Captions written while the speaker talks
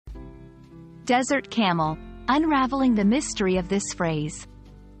Desert Camel, unraveling the mystery of this phrase.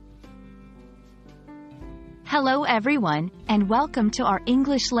 Hello everyone, and welcome to our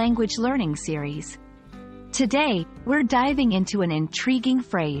English language learning series. Today, we're diving into an intriguing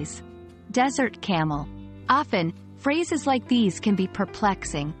phrase, desert camel. Often, phrases like these can be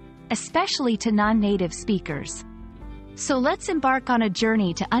perplexing, especially to non-native speakers. So let's embark on a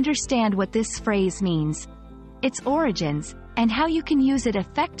journey to understand what this phrase means, its origins, and how you can use it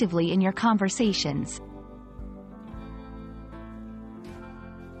effectively in your conversations.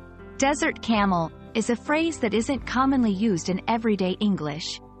 Desert camel is a phrase that isn't commonly used in everyday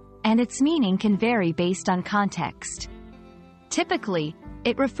English, and its meaning can vary based on context. Typically,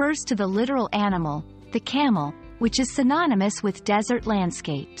 it refers to the literal animal, the camel, which is synonymous with desert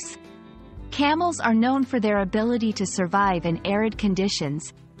landscapes. Camels are known for their ability to survive in arid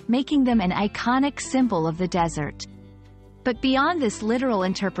conditions, making them an iconic symbol of the desert. But beyond this literal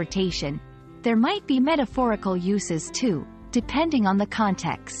interpretation, there might be metaphorical uses too, depending on the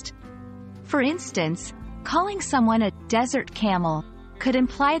context. For instance, calling someone a desert camel could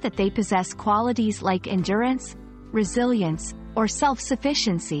imply that they possess qualities like endurance, resilience, or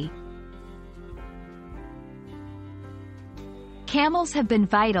self-sufficiency. Camels have been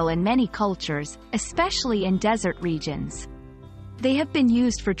vital in many cultures, especially in desert regions. They have been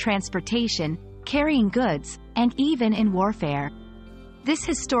used for transportation, carrying goods, and even in warfare. This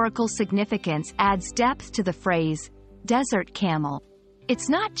historical significance adds depth to the phrase, desert camel. It's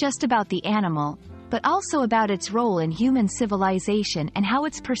not just about the animal, but also about its role in human civilization and how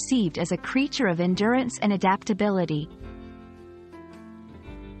it's perceived as a creature of endurance and adaptability.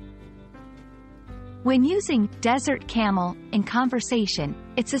 When using desert camel in conversation,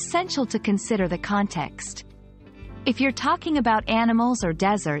 it's essential to consider the context. If you're talking about animals or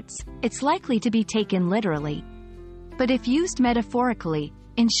deserts, it's likely to be taken literally. But if used metaphorically,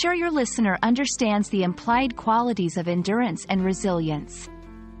 ensure your listener understands the implied qualities of endurance and resilience.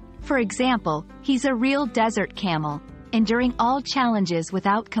 For example, he's a real desert camel, enduring all challenges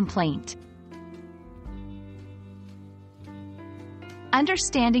without complaint.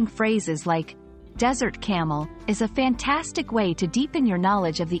 Understanding phrases like desert camel is a fantastic way to deepen your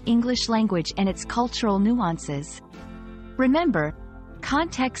knowledge of the English language and its cultural nuances. Remember,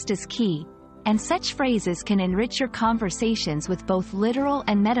 context is key, and such phrases can enrich your conversations with both literal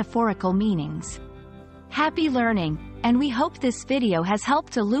and metaphorical meanings. Happy learning, and we hope this video has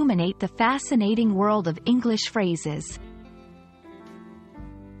helped illuminate the fascinating world of English phrases.